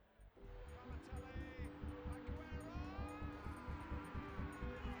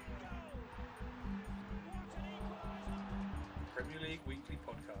Premier League Weekly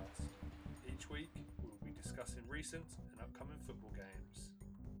Podcast. Each week, we will be discussing recent and upcoming football games.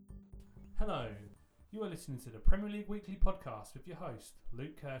 Hello, you are listening to the Premier League Weekly Podcast with your host,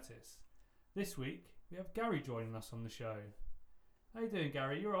 Luke Curtis. This week, we have Gary joining us on the show. How you doing,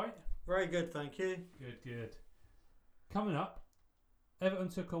 Gary? You alright? Very good, thank you. Good. Coming up, Everton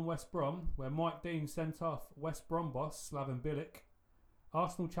took on West Brom, where Mike Dean sent off West Brom boss Slaven Bilic.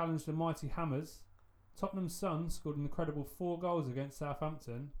 Arsenal challenged the mighty Hammers. Tottenham's Son scored an incredible 4 goals against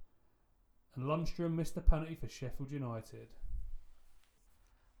Southampton. And Lundstrom missed a penalty for Sheffield United.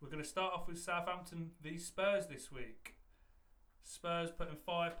 We're going to start off with Southampton v Spurs this week. Spurs putting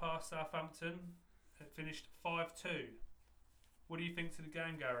 5 past Southampton. It finished 5-2. What do you think to the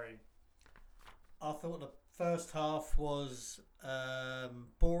game, Gary? I thought the first half was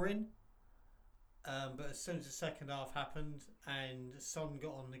boring, but as soon as the second half happened and Son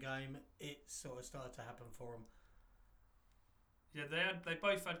got on the game, it sort of started to happen for them. Yeah, they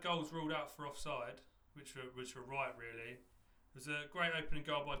both had goals ruled out for offside, which were right, really. It was a great opening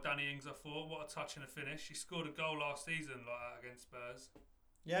goal by Danny Ings, I thought. What a touch and a finish. He scored a goal last season like that against Spurs.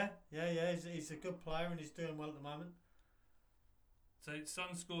 Yeah. He's a good player and he's doing well at the moment. So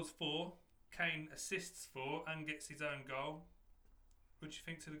Son scores 4, Kane assists 4 and gets his own goal. What do you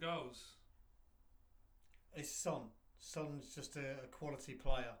think to the goals? It's Son. Son's just a quality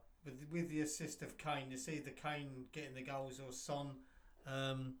player. With the assist of Kane, it's either Kane getting the goals or Son.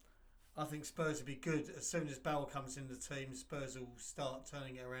 I think Spurs will be good. As soon as Bale comes in the team, Spurs will start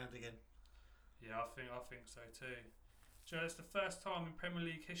turning it around again. Yeah, I think so too. Do you know, it's the first time in Premier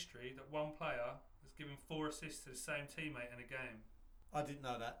League history that one player has given 4 assists to the same teammate in a game. I didn't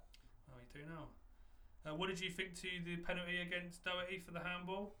know that. Oh, you do now. What did you think to the penalty against Doherty for the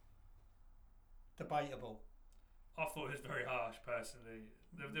handball? Debatable. I thought it was very harsh, personally.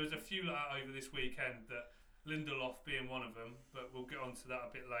 There was a few like that over this weekend, that Lindelof being one of them, but we'll get on to that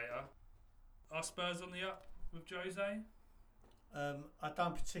a bit later. Are Spurs on the up with Jose? I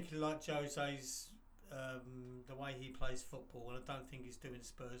don't particularly like Jose's the way he plays football, and I don't think he's doing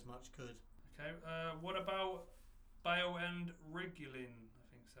Spurs much good. Okay. What about Bale and Reguilon? I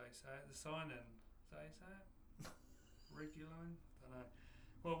think so. Say it. The signing. Say it. Reguilon. Don't know.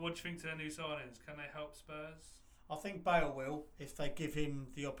 Well, what do you think to their new signings? Can they help Spurs? I think Bale will if they give him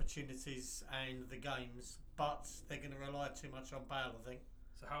the opportunities and the games, but they're going to rely too much on Bale, I think.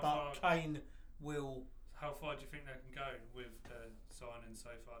 So far? Kane will. How far do you think they can go with the signing so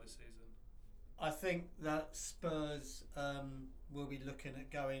far this season? I think that Spurs will be looking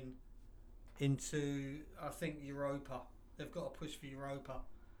at going into, I think, Europa. They've got to push for Europa.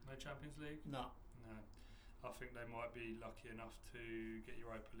 No Champions League? No. I think they might be lucky enough to get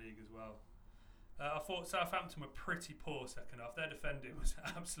Europa League as well. I thought Southampton were pretty poor second half. Their defending was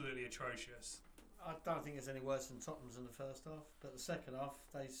absolutely atrocious. I don't think it's any worse than Tottenham's in the first half, but the second half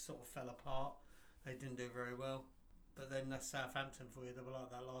they sort of fell apart. They didn't do very well, but then that's Southampton for you. They were like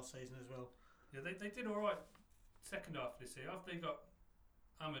that last season as well. Yeah, they did all right second half this year. After they got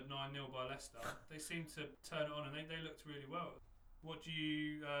hammered 9-0 by Leicester, they seemed to turn it on and they looked really well. What do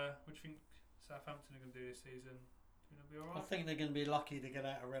you think Southampton are going to do this season? Going to be all right? I think they're going to be lucky to get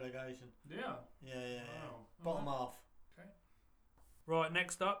out of relegation. Yeah. Yeah. Wow. Bottom half. Okay. Right,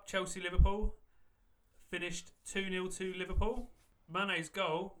 next up, Chelsea-Liverpool. Finished 2-0 to Liverpool. Mane's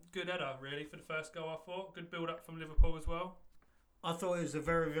goal, good header really for the first goal, I thought. Good build-up from Liverpool as well. I thought it was a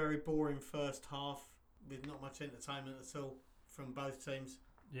very, very boring first half with not much entertainment at all from both teams.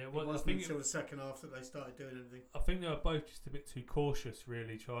 Yeah, well, it wasn't until the second half that they started doing anything. I think they were both just a bit too cautious,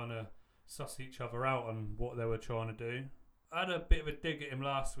 really, trying to suss each other out on what they were trying to do. I had a bit of a dig at him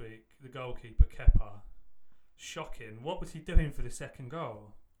last week, the goalkeeper, Kepa. Shocking. What was he doing for the second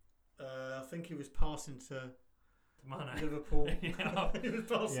goal? I think he was passing to Mane. Liverpool. Yeah. He was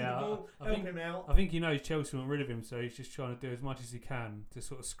passing the ball, helping him out. I think he knows Chelsea want rid of him, so he's just trying to do as much as he can to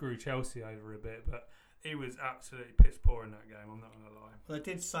sort of screw Chelsea over a bit. But he was absolutely piss poor in that game, I'm not going to lie. Well, they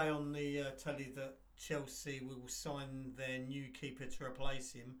did say on the telly that Chelsea will sign their new keeper to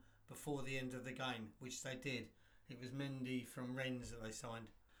replace him before the end of the game, which they did. It was Mendy from Rennes that they signed.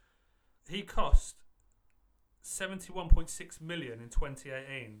 He cost 71.6 million in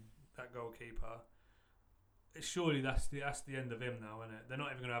 2018, that goalkeeper. Surely that's the end of him now, isn't it? They're not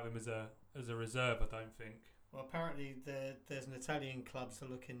even going to have him as a reserve, I don't think. Well, apparently there's an Italian clubs that are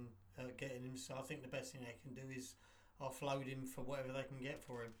looking at getting him, so I think the best thing they can do is offload him for whatever they can get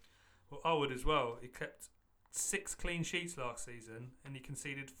for him. Well, I would as well. He kept 6 clean sheets last season and he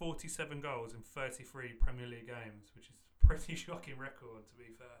conceded 47 goals in 33 Premier League games, which is a pretty shocking record, to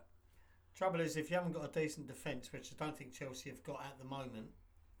be fair. Trouble is, if you haven't got a decent defence, which I don't think Chelsea have got at the moment,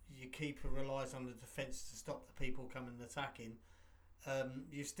 your keeper relies on the defence to stop the people coming and attacking.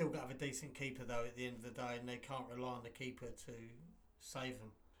 You've still got to have a decent keeper though at the end of the day, and they can't rely on the keeper to save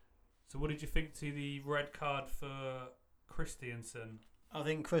them. So what did you think to the red card for Christiansen? I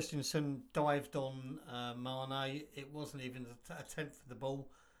think Christensen dived on Mane. It wasn't even a tenth of the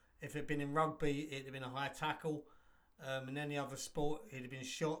ball. If it had been in rugby, it'd have been a high tackle. In any other sport, it'd have been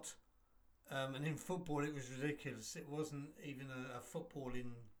shot. And in football, it was ridiculous. It wasn't even a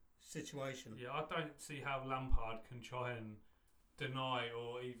footballing situation. Yeah, I don't see how Lampard can try and deny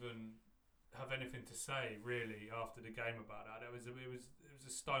or even have anything to say really after the game about that. It was a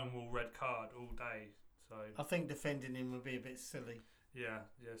stonewall red card all day. So I think defending him would be a bit silly. Yeah,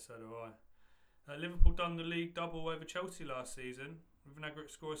 so do I. Liverpool done the league double over Chelsea last season with an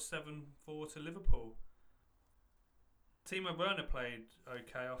aggregate score of 7-4 to Liverpool. Timo Werner played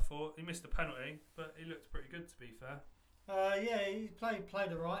okay, I thought. He missed a penalty, but he looked pretty good to be fair. Yeah, he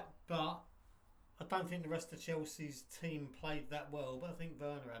played alright, but I don't think the rest of Chelsea's team played that well. But I think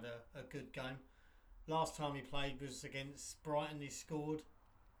Werner had a good game. Last time he played was against Brighton. He scored,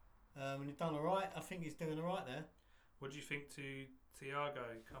 and he done alright. I think he's doing alright there. What do you think to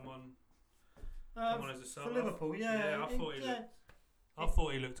Thiago? Come on as a sub for Liverpool. Yeah, I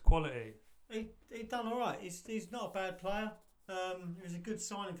thought he looked quality. He done alright. He's not a bad player. He was a good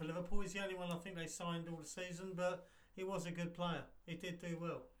signing for Liverpool. He's the only one I think they signed all the season, but he was a good player. He did do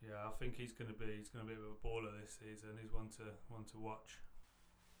well. Yeah, I think he's going to be a baller this season. He's one to watch.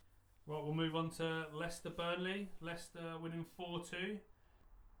 Right, we'll move on to Leicester Burnley. Leicester winning 4-2.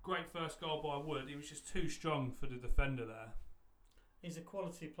 Great first goal by Wood. He was just too strong for the defender there. He's a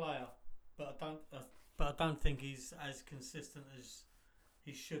quality player, but I don't think he's as consistent as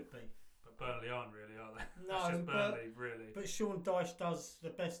he should be. But Burnley aren't really, are they? No, That's just Burnley, really. But Sean Dyche does the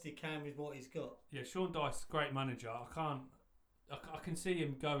best he can with what he's got. Yeah, Sean Dyche's a great manager. I can see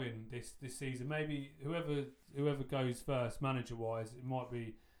him going this season. Maybe whoever goes first, manager wise, it might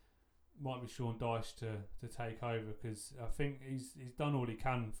be Sean Dyche to take over, because I think he's done all he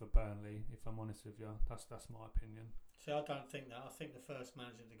can for Burnley. If I'm honest with you, that's my opinion. See, I don't think that. I think the first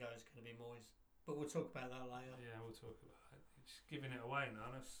manager to go is going to be Moyes, but we'll talk about that later. Yeah, we'll talk about it. Just giving it away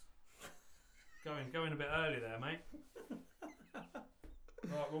now. That's going a bit early there, mate.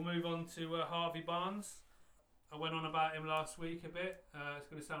 Right, we'll move on to Harvey Barnes. I went on about him last week a bit. It's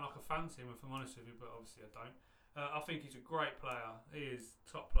going to sound like a fancy him if I'm honest with you, but obviously I don't. I think he's a great player. He is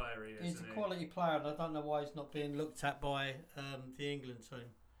top player. He's a quality player, and I don't know why he's not being looked at by the England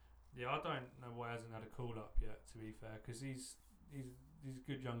team. Yeah, I don't know why he hasn't had a call up yet. To be fair, because he's a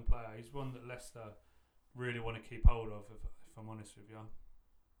good young player. He's one that Leicester really want to keep hold of. If I'm honest with you,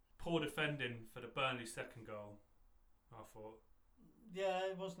 poor defending for the Burnley second goal. I thought.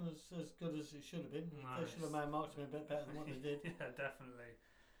 Yeah, it wasn't as good as it should have been. No, they should have made Marksman a bit better than what they did. Yeah, definitely.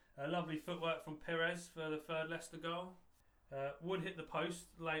 A lovely footwork from Pires for the third Leicester goal. Wood hit the post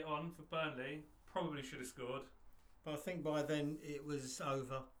late on for Burnley. Probably should have scored. But I think by then it was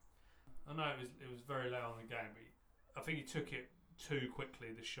over. I know it was very late on in the game, but I think he took it too quickly,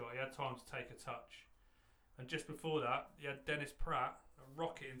 the shot. He had time to take a touch. And just before that, he had Dennis Pratt a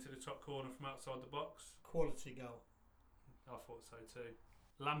rocket into the top corner from outside the box. Quality goal. I thought so too.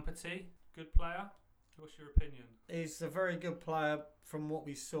 Lamperty, good player. What's your opinion? He's a very good player from what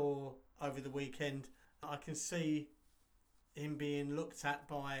we saw over the weekend. I can see him being looked at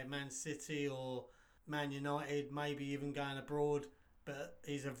by Man City or Man United, maybe even going abroad, but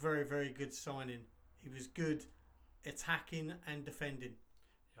he's a very, very good signing. He was good attacking and defending.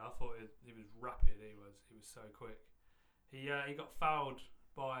 Yeah, I thought he was rapid. He was so quick. He got fouled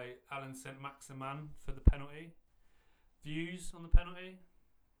by Alan Saint-Maximin for the penalty. Views on the penalty?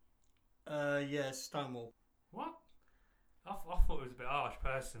 Yeah, Stonewall. What? I thought it was a bit harsh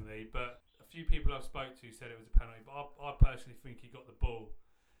personally, but a few people I've spoke to said it was a penalty. But I personally think he got the ball,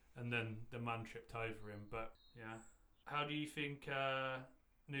 and then the man tripped over him. But yeah, how do you think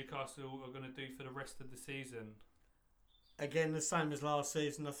Newcastle are going to do for the rest of the season? Again, the same as last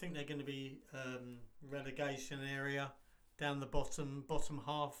season. I think they're going to be relegation area, down the bottom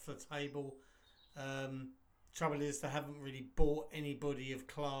half of the table. Trouble is they haven't really bought anybody of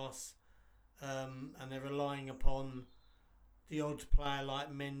class, and they're relying upon the odd player like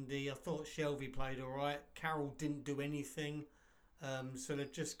Mendy. I thought Shelby played all right. Carroll didn't do anything, so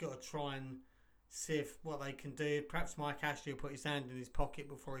they've just got to try and see what they can do. Perhaps Mike Ashley will put his hand in his pocket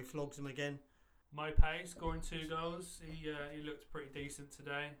before he flogs them again. Mopay scoring 2 goals. He looked pretty decent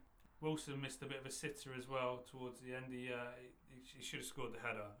today. Wilson missed a bit of a sitter as well towards the end. He should have scored the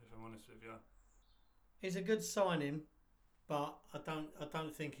header, if I'm honest with you. He's a good signing, but I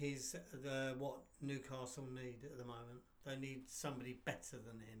don't think he's what Newcastle need at the moment. They need somebody better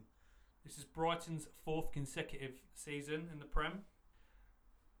than him. This is Brighton's 4th consecutive season in the Prem.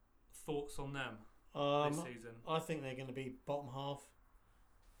 thoughts on them this season? I think they're going to be bottom half.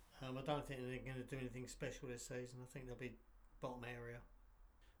 I don't think they're going to do anything special this season. I think they'll be bottom area.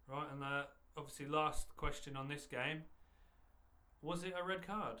 Right, and obviously last question on this game. Was it a red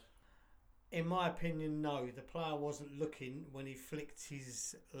card? In my opinion, no. The player wasn't looking when he flicked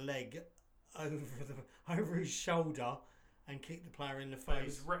his leg over his shoulder and kicked the player in the face. It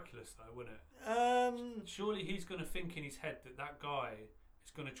was reckless though, wasn't it? Surely he's going to think in his head that guy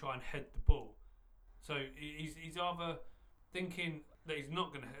is going to try and head the ball. So he's either thinking that he's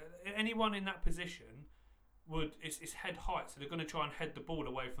not going to... Anyone in that position it's head height, so they're going to try and head the ball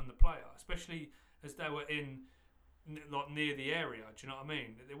away from the player, especially as they were near the area. Do you know what I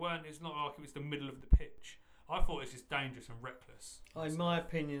mean? It's not like it was the middle of the pitch. I thought it was just dangerous and reckless. In my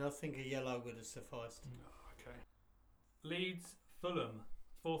opinion, I think a yellow would have sufficed. Okay. Leeds Fulham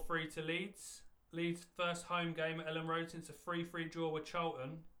 4-3 to Leeds. Leeds' first home game at Ellen Road since a 3-3 draw with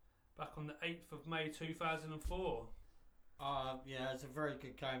Charlton back on the 8th of May 2004. Yeah, it's a very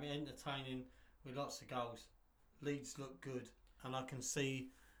good game, entertaining with lots of goals. Leeds look good, and I can see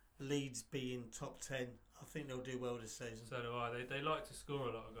Leeds being top 10. I think they'll do well this season. So do I. They like to score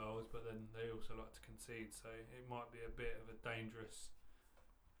a lot of goals, but then they also like to concede. So it might be a bit of a dangerous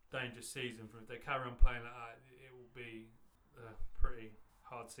season for them. If they carry on playing like that, it will be a pretty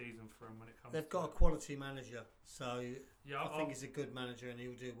hard season for them when it comes. They've got a quality manager, so yeah, I think he's a good manager, and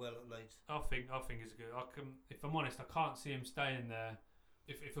he'll do well at Leeds. I think he's good. If I'm honest, I can't see him staying there.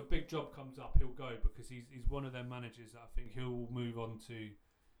 If a big job comes up, he'll go because he's one of their managers that I think he'll move on to,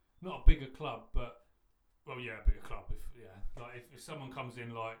 not a bigger club, but a bigger club. If someone comes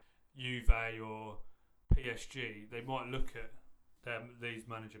in like Juve or PSG, they might look at Leeds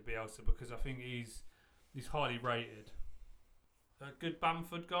manager Bielsa because I think he's highly rated. A good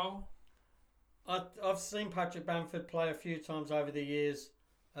Bamford goal. I've seen Patrick Bamford play a few times over the years,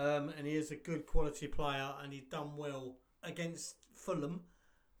 and he is a good quality player, and he's done well against Fulham,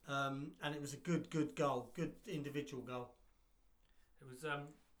 and it was a good goal, good individual goal. It was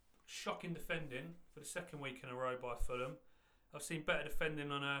shocking defending for the second week in a row by Fulham. I've seen better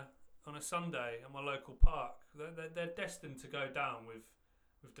defending on a Sunday at my local park. They're destined to go down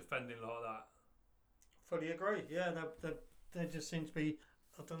with defending like that. Fully agree. Yeah, they just seem to be,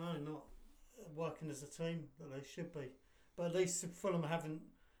 I don't know, not working as a team that they should be. But at least Fulham haven't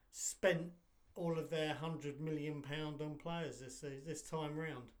spent all of their £100 million on players this time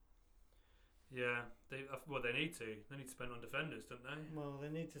round. Yeah, they need to. They need to spend on defenders, don't they? Well, they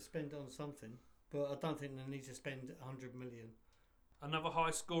need to spend on something, but I don't think they need to spend 100 million. Another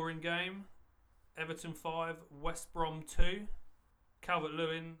high-scoring game. Everton 5, West Brom 2.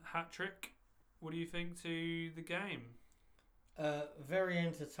 Calvert-Lewin hat-trick. What do you think to the game? Very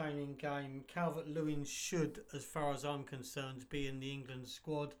entertaining game. Calvert-Lewin should, as far as I'm concerned, be in the England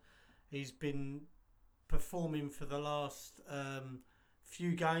squad. He's been performing for the last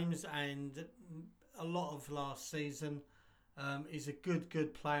few games and a lot of last season. He's a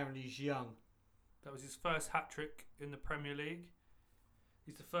good player and he's young. That was his first hat-trick in the Premier League.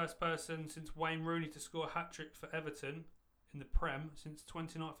 He's the first person since Wayne Rooney to score a hat-trick for Everton in the Prem since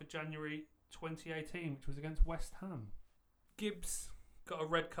 29th of January 2018, which was against West Ham. Gibbs got a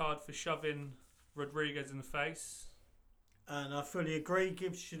red card for shoving Rodriguez in the face. And I fully agree.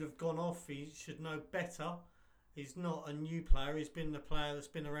 Gibbs should have gone off. He should know better. He's not a new player. He's been the player that's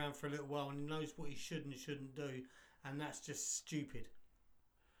been around for a little while and he knows what he should and shouldn't do. And that's just stupid.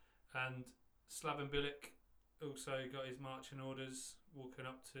 And Slaven Bilic also got his marching orders walking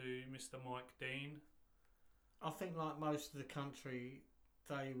up to Mr. Mike Dean. I think like most of the country,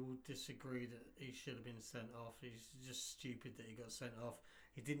 they will disagree that he should have been sent off. He's just stupid that he got sent off.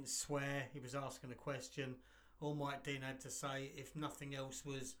 He didn't swear. He was asking a question. All Mike Dean had to say, if nothing else,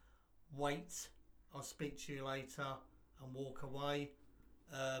 was wait, I'll speak to you later, and walk away.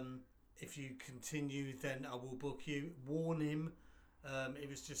 If you continue, then I will book you. Warn him. It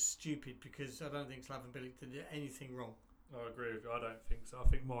was just stupid because I don't think Slaven Bilic did anything wrong. I agree with you. I don't think so. I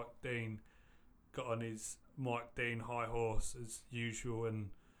think Mike Dean got on his Mike Dean high horse as usual, and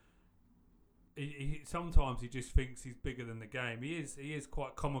he sometimes he just thinks he's bigger than the game. He is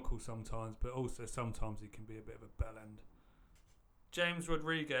quite comical sometimes, but also sometimes he can be a bit of a bellend. James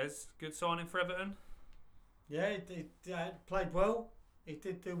Rodriguez, good signing for Everton. Yeah, he played well. He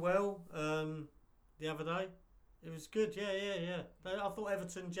did do well the other day. It was good. Yeah. I thought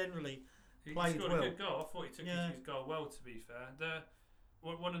Everton generally played scored well. A good goal. I thought he took his goal well. To be fair,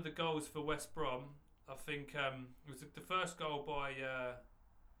 one of the goals for West Brom, I think, was the first goal by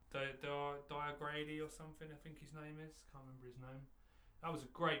Diagrady or something. I think his name is. Can't remember his name. That was a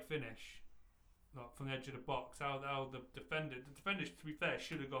great finish. like from the edge of the box. How the defender, to be fair,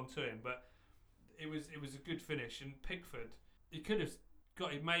 should have gone to him, but it was a good finish. And Pickford, he could have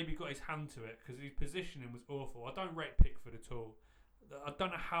maybe got his hand to it because his positioning was awful. I don't rate Pickford at all. I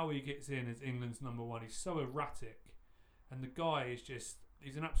don't know how he gets in as England's number one. He's so erratic, and the guy is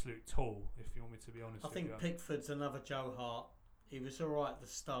he's an absolute tool. If you want me to be honest, I think Pickford's another Joe Hart. He was all right at the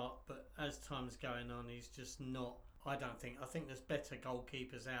start, but as time's going on, he's just not. I think there's better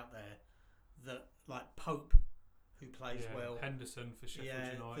goalkeepers out there that like Pope, who plays well. Henderson for Sheffield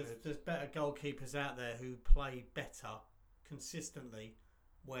United. There's better goalkeepers out there who play better consistently,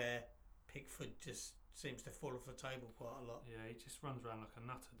 where Pickford just seems to fall off the table quite a lot. Yeah, he just runs around like a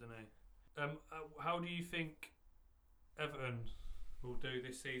nutter, doesn't he? How do you think Everton will do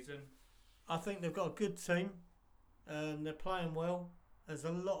this season? I think they've got a good team. They're playing well. There's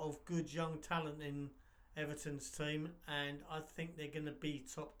a lot of good young talent in Everton's team, and I think they're going to be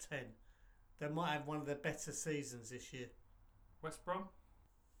top 10. They might have one of their better seasons this year. West Brom?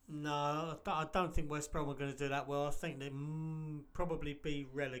 No, I don't think West Brom are going to do that well. I think they probably be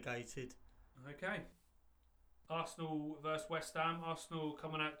relegated. Okay. Arsenal versus West Ham. Arsenal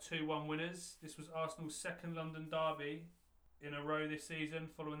coming out 2-1 winners. This was Arsenal's second London derby in a row this season,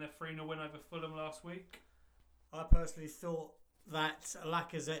 following their 3-0 win over Fulham last week. I personally thought that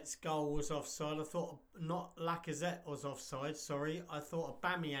Lacazette's goal was offside. I thought not Lacazette was offside, sorry. I thought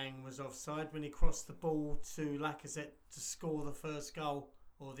Aubameyang was offside when he crossed the ball to Lacazette to score the first goal,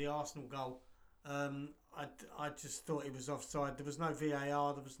 or the Arsenal goal. I just thought it was offside. There was no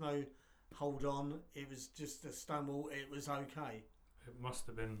VAR, there was no hold on. It was just a stumble. It was okay. It must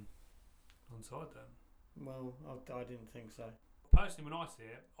have been onside then. Well, I didn't think so. Personally, when I see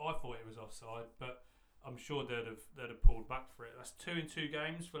it, I thought it was offside, but I'm sure they'd have pulled back for it. That's 2 in 2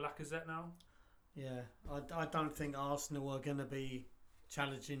 games for Lacazette now. Yeah, I don't think Arsenal are going to be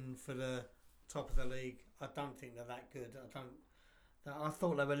challenging for the top of the league. I don't think they're that good. I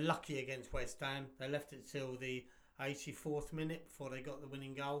thought they were lucky against West Ham. They left it till the 84th minute before they got the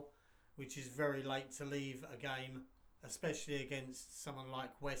winning goal, which is very late to leave a game, especially against someone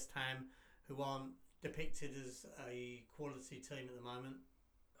like West Ham, who aren't depicted as a quality team at the moment.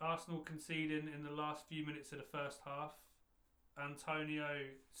 Arsenal conceding in the last few minutes of the first half. Antonio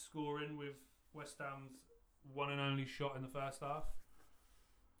scoring with West Ham's one and only shot in the first half.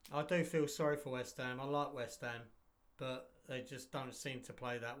 I do feel sorry for West Ham. I like West Ham, but they just don't seem to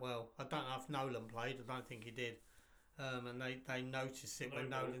play that well. I don't know if Nolan played. I don't think he did. And they noticed it when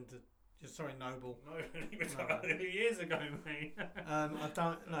Nolan did. Sorry, Noble. No, he was years ago, mate. I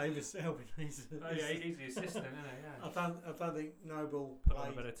don't know. He was helping. He's the assistant, isn't he? Yeah. I don't think Noble put played.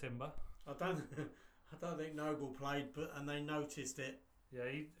 on a bit of timber. I don't think Noble played, and they noticed it. Yeah,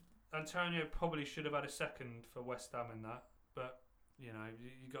 Antonio probably should have had a second for West Ham in that, but you know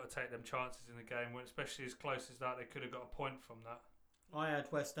you got to take them chances in the game, especially as close as that. They could have got a point from that. I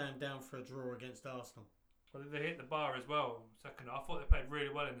had West Ham down for a draw against Arsenal. Well, they hit the bar as well. Second half, I thought they played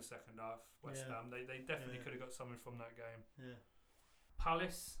really well in the second half. West Ham, they definitely could have got something from that game. Yeah.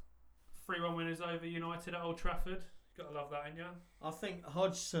 Palace, 3-1 winners over United at Old Trafford. Got to love that, ain't you? I think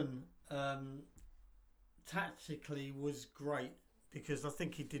Hodgson tactically was great because I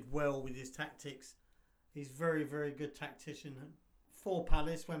think he did well with his tactics. He's very, very good tactician for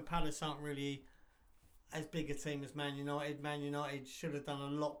Palace. When Palace aren't really as big a team as Man United should have done a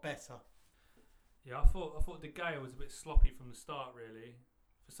lot better. Yeah, I thought De Gea was a bit sloppy from the start, really.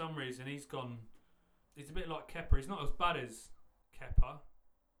 For some reason, he's a bit like Kepa. He's not as bad as Kepa,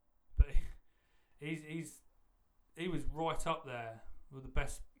 but he was right up there with the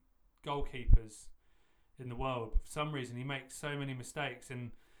best goalkeepers in the world. But for some reason, he makes so many mistakes,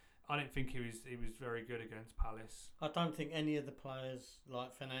 and I didn't think he was very good against Palace. I don't think any of the players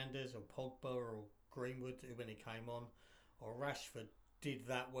like Fernandes or Pogba or Greenwood, when he came on, or Rashford, did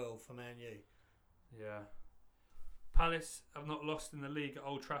that well for Man U. Yeah. Palace have not lost in the league at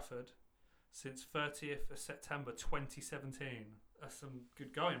Old Trafford since 30th of September 2017. That's some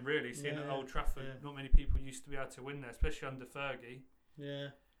good going, really, seeing at Old Trafford. Yeah. Not many people used to be able to win there, especially under Fergie. Yeah.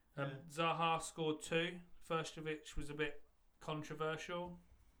 Zaha scored 2. Firstovic was a bit controversial.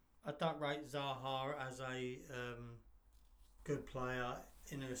 I don't rate Zaha as a good player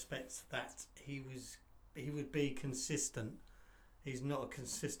in the respect that he would be consistent. He's not a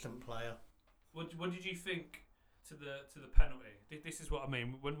consistent player. What did you think to the penalty? This is what I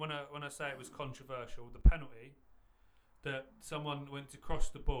mean when I say it was controversial. The penalty that someone went to cross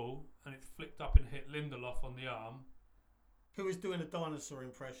the ball and it flicked up and hit Lindelof on the arm. Who was doing a dinosaur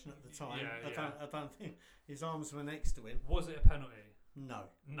impression at the time? Yeah, I don't think his arms were next to him. Was it a penalty? No.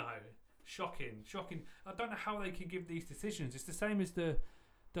 Shocking. I don't know how they can give these decisions. It's the same as the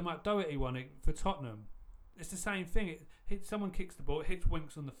the McDoherty one for Tottenham. It's the same thing. It hits, someone kicks the ball, it hits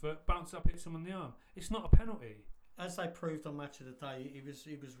Winks on the foot, bounces up, hits him on the arm. It's not a penalty. As they proved on Match of the Day, he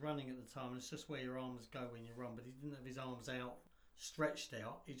was running at the time, and it's just where your arms go when you run, but he didn't have his arms out, stretched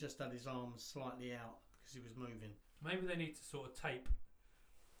out. He just had his arms slightly out because he was moving. Maybe they need to sort of tape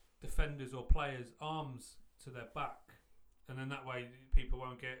defenders or players' arms to their back, and then that way people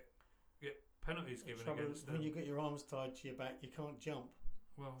won't get penalties given against them. When you get your arms tied to your back, you can't jump.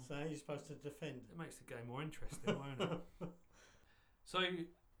 Well, so how are you supposed to defend? It makes the game more interesting, won't it? So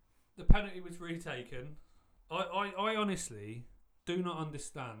the penalty was retaken. I honestly do not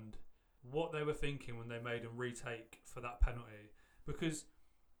understand what they were thinking when they made them retake for that penalty, because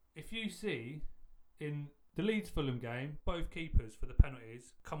if you see in the Leeds Fulham game, both keepers for the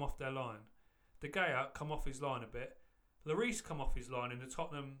penalties come off their line. De Gea come off his line a bit. Lloris come off his line in the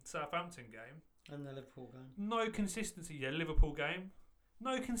Tottenham Southampton game. And the Liverpool game. No consistency. Yeah, Liverpool game.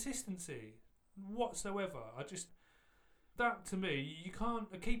 No consistency whatsoever. That to me, you can't.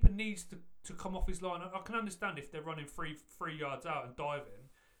 A keeper needs to come off his line. I can understand if they're running 3 yards out and diving,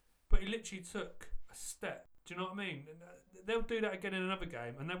 but he literally took a step. Do you know what I mean? They'll do that again in another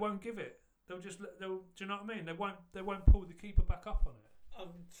game, and they won't give it. Do you know what I mean? They won't pull the keeper back up on it.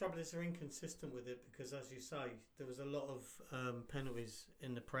 The trouble is they're inconsistent with it because, as you say, there was a lot of penalties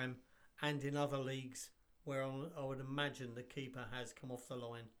in the Prem and in other leagues where I would imagine the keeper has come off the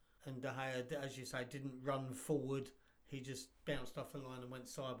line, and De Gea, as you say, didn't run forward. He just bounced off the line and went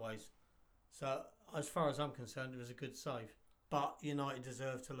sideways. So, as far as I'm concerned, it was a good save. But United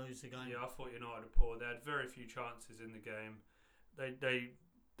deserved to lose the game. Yeah, I thought United were poor. They had very few chances in the game. They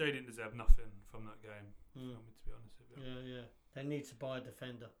didn't deserve nothing from that game. To be honest with you. Yeah. They need to buy a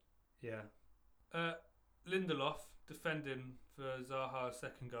defender. Yeah. Lindelof defending for Zaha's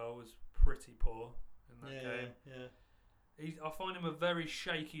second goal was pretty poor in that game. Yeah. I find him a very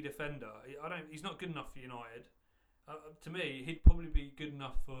shaky defender. He's not good enough for United. To me, he'd probably be good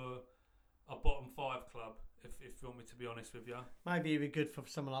enough for a bottom 5 club. If you want me to be honest with you. Maybe he'd be good for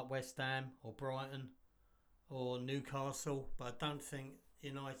someone like West Ham or Brighton or Newcastle, but I don't think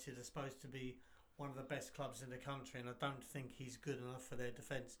United are supposed to be one of the best clubs in the country, and I don't think he's good enough for their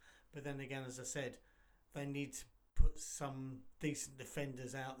defence. But then again, as I said, they need to put some decent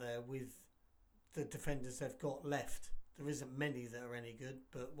defenders out there with the defenders they've got left. There isn't many that are any good,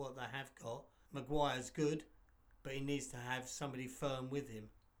 but what they have got, Maguire's good, but he needs to have somebody firm with him.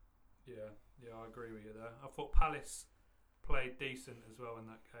 Yeah, I agree with you there. I thought Palace played decent as well in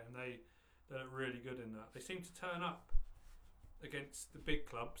that game. They looked really good in that. They seem to turn up against the big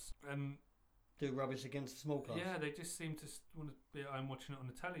clubs and do rubbish against the small clubs. Yeah, they just seem to want to be at home watching it on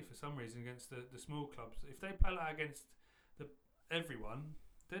the telly for some reason against the small clubs. If they play that against everyone,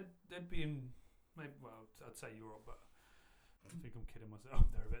 they'd be in maybe. Well, I'd say Europe, but I think I'm kidding myself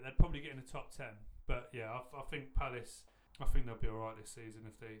there a bit. They'd probably get in the top 10. But yeah, I think Palace. I think they'll be alright this season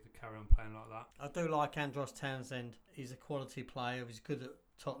if they carry on playing like that. I do like Andros Townsend. He's a quality player. He's good at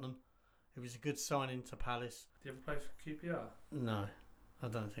Tottenham. He was a good signing to Palace. Do you ever play for QPR? No, I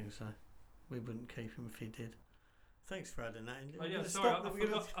don't think so. We wouldn't keep him if he did. Thanks for adding that in. Oh yeah, sorry,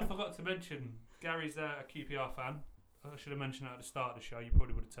 I forgot to mention Gary's a QPR fan. I should have mentioned that at the start of the show. You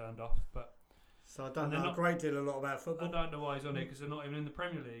probably would have turned off, but so I don't know a great deal about football. I don't know why he's on it because they're not even in the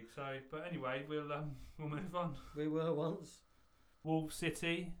Premier League. So, but anyway, we'll move on. We were once. Wolves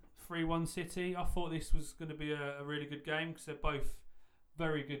City, 3-1 City. I thought this was going to be a really good game because they're both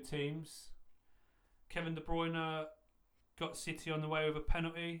very good teams. Kevin De Bruyne got City on the way with a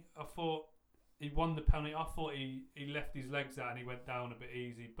penalty. I thought he won the penalty. I thought he left his legs out and he went down a bit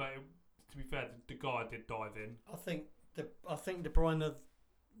easy. But to be fair, the guy did dive in. I think De Bruyne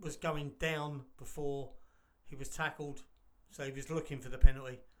was going down before he was tackled, so he was looking for the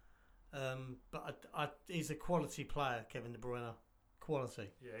penalty. But he's a quality player, Kevin De Bruyne. Quality.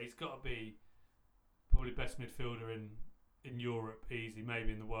 Yeah, he's got to be probably best midfielder in Europe, easy,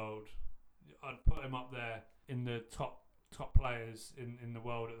 maybe in the world. I'd put him up there in the top players in the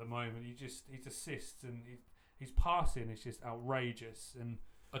world at the moment. His assists and his passing is just outrageous, and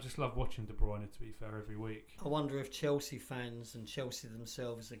I just love watching De Bruyne, to be fair, every week. I wonder if Chelsea fans and Chelsea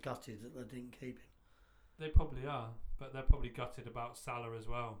themselves are gutted that they didn't keep him. They probably are, but they're probably gutted about Salah as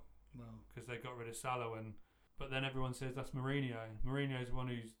well. Well, because they got rid of Salah, but then everyone says that's Mourinho. Mourinho's the one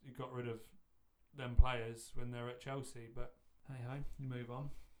who got rid of them players when they're at Chelsea. But hey ho, you move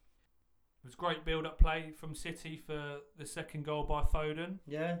on. It was great build-up play from City for the second goal by Foden.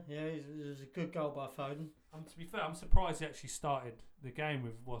 Yeah, it was a good goal by Foden. To be fair, I'm surprised he actually started the game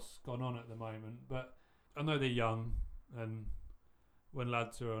with what's gone on at the moment. But I know they're young, and when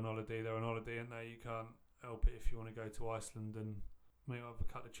lads are on holiday, they're on holiday, and you can't help it if you want to go to Iceland and might have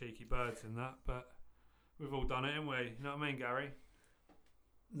a couple of cheeky birds in that, but we've all done it, haven't we? You know what I mean, Gary?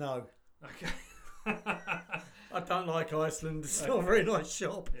 No. Okay. I don't like Iceland. It's not a very nice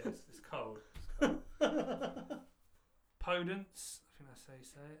shop. Yes, it's cold. Podence, I think that's how you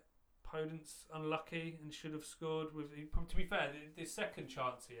say it. Podence unlucky and should have scored. To be fair, the second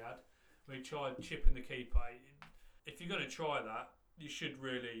chance he had, where he tried chipping the keeper. If you're going to try that, you should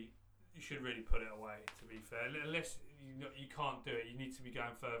really put it away. To be fair, unless you can't do it, you need to be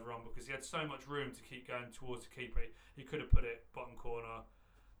going further on because he had so much room to keep going towards the keeper. He could have put it bottom corner.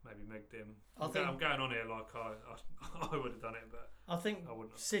 Maybe megged him. I'm going on here like I would have done it, but I think I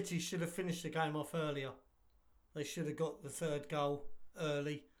wouldn't have. City should have finished the game off earlier. They should have got the third goal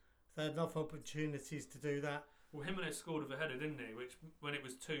early. They had enough opportunities to do that. Well, Jimenez scored with a header, didn't he? Which when it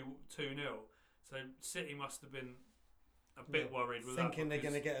was 2-0, so City must have been a bit worried with thinking that. They're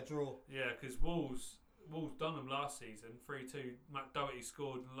going to get a draw. Yeah, because Wolves done them last season 3-2. Matt Doherty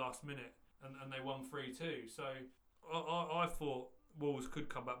scored in the last minute, and they won 3-2. So I thought Wolves could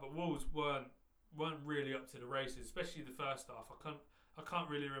come back, but Wolves weren't really up to the races, especially the first half. I can't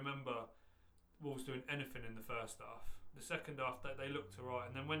really remember Wolves doing anything in the first half. The second half they looked alright,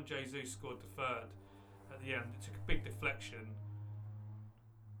 and then when Jesus scored the third at the end, it took a big deflection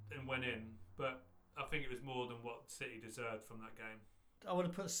and went in. But I think it was more than what City deserved from that game. I would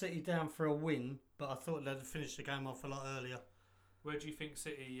have put City down for a win, but I thought they'd have finished the game off a lot earlier. Where do you think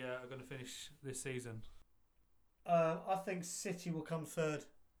City are going to finish this season? I think City will come third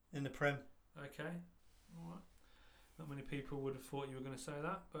in the Prem. Okay, all right. Not many people would have thought you were going to say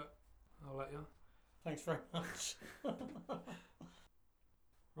that, but I'll let you. Thanks very much.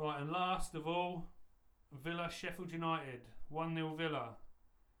 Right, and last of all, Villa Sheffield United 1-0 Villa.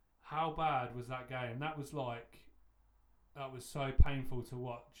 How bad was that game? That was so painful to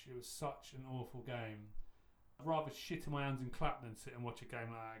watch. It was such an awful game. I'd rather shit in my hands and clap than sit and watch a game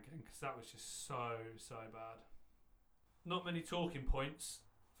like that again because that was just so bad. Not many talking points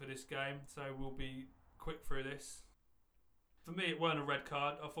for this game, so we'll be quick through this. For me, it weren't a red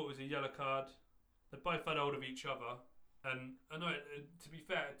card. I thought it was a yellow card. They both had hold of each other, and I know, to be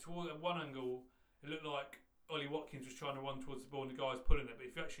fair, at one angle, it looked like Ollie Watkins was trying to run towards the ball and the guy was pulling it. But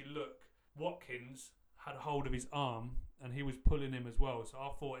if you actually look, Watkins had a hold of his arm and he was pulling him as well. So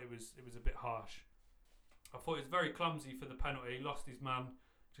I thought it was a bit harsh. I thought it was very clumsy for the penalty. He lost his man,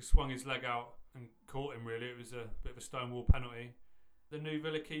 just swung his leg out and caught him. Really, it was a bit of a stonewall penalty. The new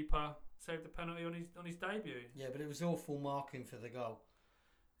Villa keeper saved the penalty on his debut. Yeah, but it was awful marking for the goal.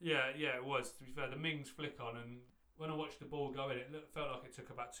 Yeah, it was. To be fair, the Mings flick on, and when I watched the ball go in, it felt like it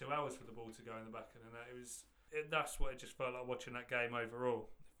took about 2 hours for the ball to go in the back of the net. That's what it just felt like watching that game overall.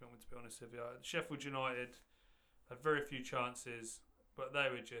 If you want me to be honest with you, Sheffield United had very few chances, but they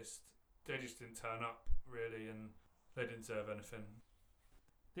just didn't turn up really, and they didn't deserve anything.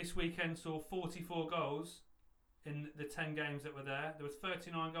 This weekend saw 44 goals in the 10 games that were there. There was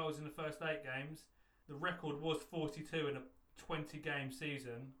 39 goals in the first 8 games. The record was 42 in a 20-game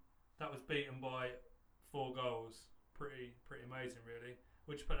season. That was beaten by 4 goals. Pretty amazing, really.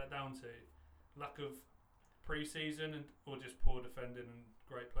 What do you put that down to? Lack of pre-season or just poor defending and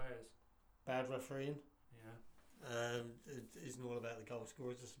great players? Bad refereeing. Yeah. It isn't all about the goal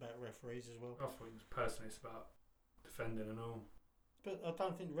scorers, it's about referees as well. I thought personally it's about defending and all. But I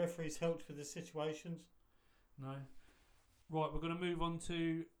don't think the referees helped with the situations. No. Right, we're going to move on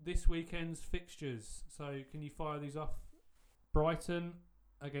to this weekend's fixtures. So can you fire these off? Brighton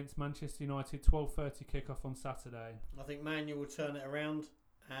against Manchester United, 12:30 kickoff on Saturday. I think Man U will turn it around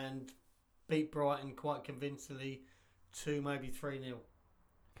and beat Brighton quite convincingly 2, maybe 3-0.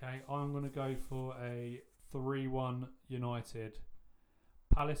 Okay, I'm going to go for a 3-1 United.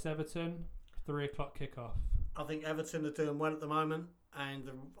 Palace Everton, 3 o'clock kickoff. I think Everton are doing well at the moment, and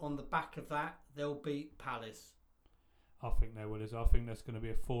on the back of that, they'll beat Palace. I think they will as well. I think there's going to be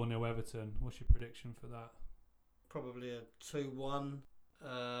a 4-0 Everton. What's your prediction for that? Probably a 2-1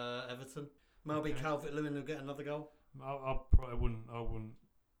 Everton. Maybe Okay. Calvert-Lewin will get another goal. I wouldn't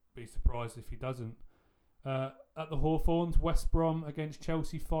be surprised if he doesn't. At the Hawthorns, West Brom against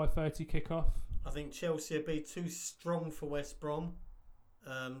Chelsea, 5:30 kickoff. I think Chelsea will be too strong for West Brom.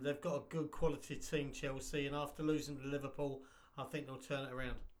 They've got a good quality team, Chelsea, and after losing to Liverpool, I think they'll turn it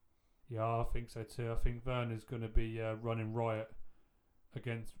around. Yeah, I think so too. I think Werner's going to be running riot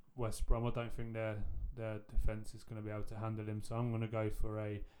against West Brom. I don't think their defence is going to be able to handle him, so I'm going to go for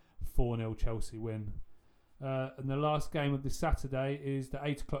a 4-0 Chelsea win. And the last game of this Saturday is the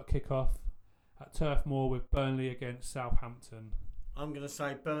 8 o'clock kickoff at Turf Moor with Burnley against Southampton. I'm going to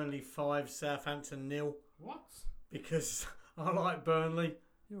say Burnley 5, Southampton 0. What? Because I like Burnley.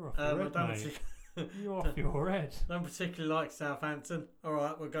 You're off the red, mate. You're off your head. Don't particularly like Southampton. All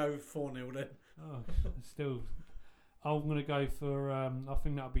right, we'll go 4-0 then. Oh, still. I'm going to go for, I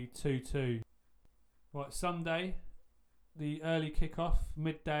think that'll be 2-2. Right, Sunday, the early kick-off,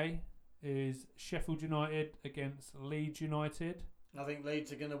 midday, is Sheffield United against Leeds United. I think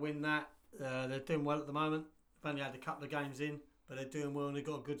Leeds are going to win that. They're doing well at the moment. They've only had a couple of games in, but they're doing well and they've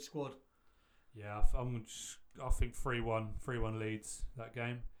got a good squad. Yeah, I think 3-1 Leeds, that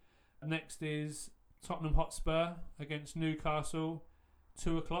game. Next is Tottenham Hotspur against Newcastle,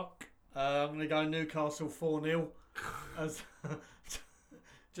 2 o'clock. I'm going to go Newcastle 4-0. As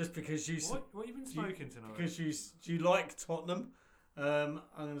just because you... What have you been smoking tonight? Because you like Tottenham. I'm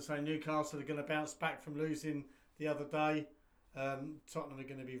going to say Newcastle are going to bounce back from losing the other day. Tottenham are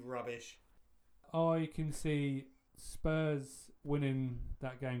going to be rubbish. I can see Spurs winning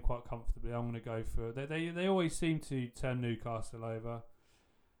that game quite comfortably. I'm going to go for... They always seem to turn Newcastle over.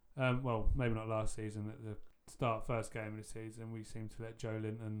 Well, maybe not last season. At the first game of the season, we seem to let Joe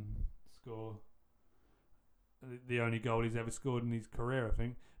Linton score the only goal he's ever scored in his career, I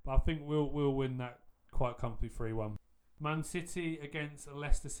think. But I think we'll win that quite comfortably 3-1. Man City against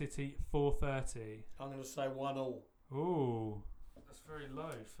Leicester City, 4:30. I'm going to say 1-1. Ooh, that's very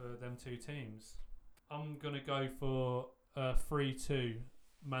low for them two teams. I'm going to go for a 3-2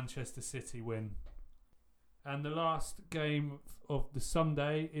 Manchester City win. And the last game of the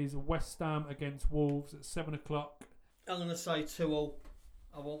Sunday is West Ham against Wolves at 7 o'clock. I'm going to say 2-2.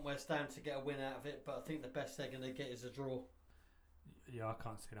 I want West Ham to get a win out of it, but I think the best they're going to get is a draw. Yeah, I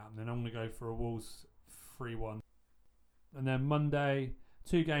can't see that happening. I'm going to go for a Wolves 3-1. And then Monday,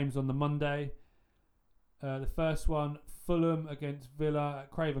 2 games on the Monday. The first one, Fulham against Villa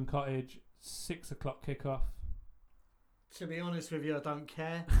at Craven Cottage, 6 o'clock kickoff. To be honest with you, I don't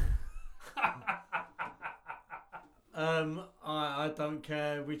care. I don't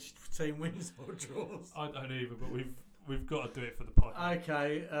care which team wins or draws. I don't either, but we've got to do it for the pod.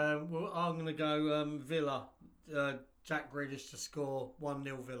 Okay, well, I'm going to go Villa. Jack Grealish to score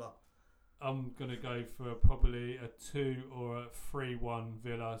 1-0 Villa. I'm going to go for probably a 2 or a 3-1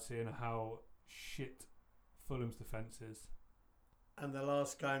 Villa, seeing how shit Fulham's defence is. And the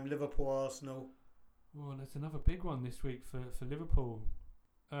last game, Liverpool-Arsenal. Well, there's another big one this week for Liverpool.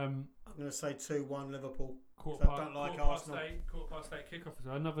 I'm going to say 2-1 Liverpool. Quarter Arsenal. Quarter past 8 kickoff.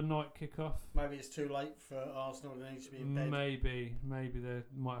 So another night kickoff. Maybe it's too late for Arsenal. They need to be in bed. Maybe they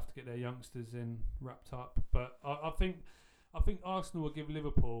might have to get their youngsters in wrapped up. But I think Arsenal will give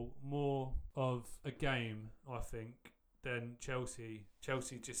Liverpool more of a game, I think, than Chelsea.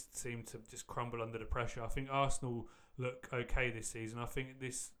 Chelsea just seem to just crumble under the pressure. I think Arsenal look okay this season. I think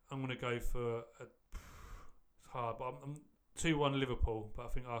I'm going to go for it's hard, but I'm 2-1 Liverpool, but I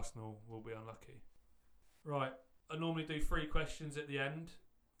think Arsenal will be unlucky. Right, I normally do 3 questions at the end.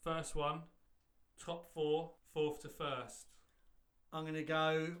 First one, top 4, 4th to 1st. I'm going to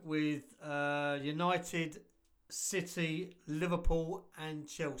go with United, City, Liverpool and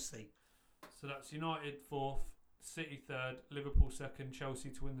Chelsea. So that's United 4th, City 3rd, Liverpool 2nd, Chelsea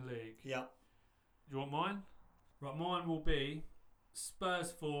to win the league. Yeah. Do you want mine? Right, mine will be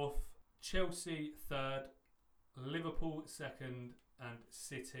Spurs 4th, Chelsea 3rd, Liverpool 2nd and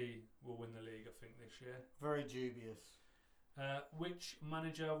City will win the league, I think, this year. Very dubious. Which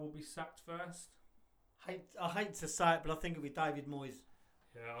manager will be sacked first? I hate to say it, but I think it'll be David Moyes.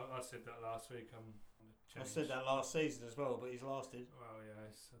 Yeah, I said that last week. I said that last season as well, but he's lasted. Well,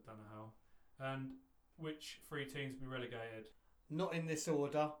 yes, I don't know how. And which 3 teams will be relegated? Not in this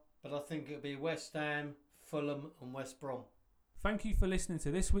order, but I think it'll be West Ham, Fulham and West Brom. Thank you for listening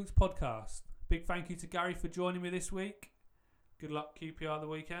to this week's podcast. Big thank you to Gary for joining me this week. Good luck QPR the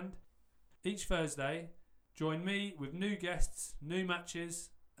weekend. Each Thursday, join me with new guests, new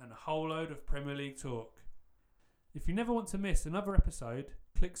matches and a whole load of Premier League talk. If you never want to miss another episode,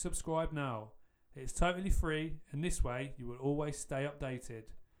 click subscribe now. It's totally free and this way you will always stay updated.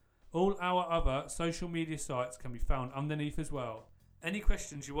 All our other social media sites can be found underneath as well. Any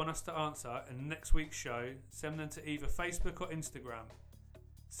questions you want us to answer in next week's show, send them to either Facebook or Instagram.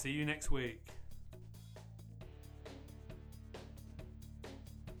 See you next week.